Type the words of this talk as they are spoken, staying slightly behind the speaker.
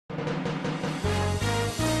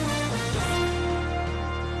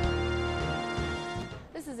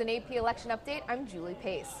an AP election update. I'm Julie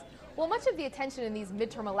Pace. While much of the attention in these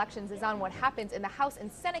midterm elections is on what happens in the House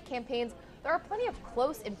and Senate campaigns, there are plenty of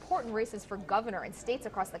close, important races for governor in states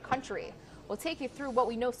across the country. We'll take you through what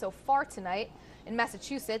we know so far tonight. In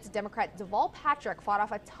Massachusetts, Democrat Deval fought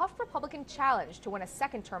off a tough Republican challenge to win a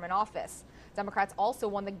second term in office. Democrats also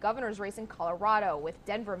won the governor's race in Colorado, with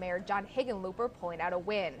Denver Mayor John Hickenlooper pulling out a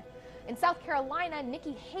win. In South Carolina,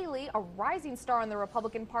 Nikki Haley, a rising star in the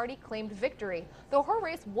Republican Party, claimed victory, though her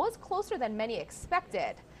race was closer than many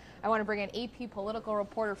expected. I want to bring in AP political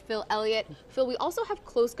reporter Phil Elliott. Phil, we also have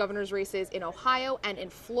close governor's races in Ohio and in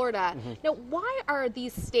Florida. Now, why are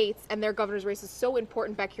these states and their governor's races so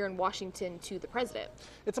important back here in Washington to the president?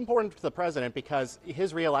 It's important to the president because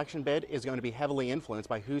his re-election bid is going to be heavily influenced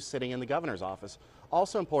by who's sitting in the governor's office.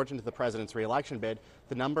 Also important to the president's re-election bid,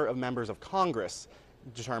 the number of members of Congress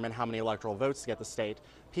determine how many electoral votes to get the state.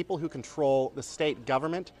 People who control the state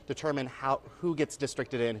government determine who gets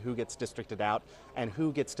districted in, who gets districted out, and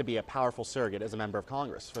who gets to be a powerful surrogate as a member of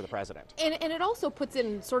Congress for the president. And it also puts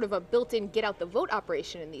in sort of a built-in get-out-the-vote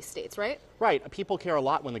operation in these states, right? Right. People care a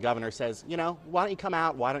lot when the governor says, you know, why don't you come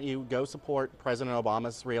out? Why don't you go support President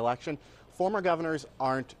Obama's re-election? Former governors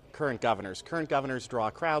aren't current governors. Current governors draw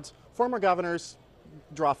crowds. Former governors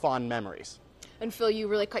draw fond memories. And Phil, you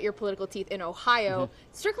really cut your political teeth in Ohio.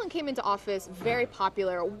 Strickland came into office very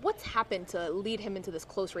popular. What's happened to lead him into this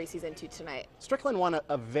close race he's into tonight? Strickland won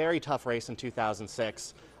a very tough race in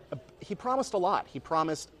 2006. He promised a lot. He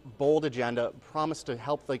promised bold agenda, promised to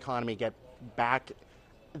help the economy get back.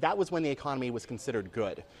 That was when the economy was considered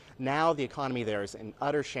good. Now the economy there is in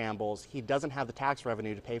utter shambles. He doesn't have the tax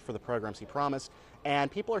revenue to pay for the programs he promised. And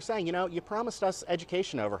people are saying, you know, you promised us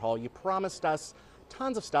education overhaul. You promised us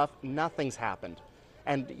tons of stuff. Nothing's happened.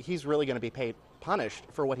 And he's really going to be punished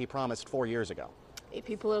for what he promised 4 years ago.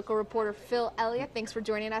 AP political reporter Phil Elliott, thanks for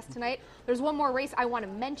joining us tonight. There's one more race I want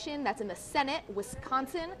to mention that's in the Senate,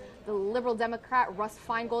 Wisconsin. The Liberal Democrat Russ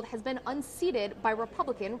Feingold has been unseated by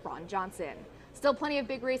Republican Ron Johnson. Still plenty of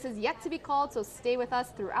big races yet to be called, so stay with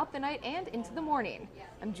us throughout the night and into the morning.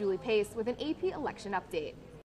 I'm Julie Pace with an AP election update.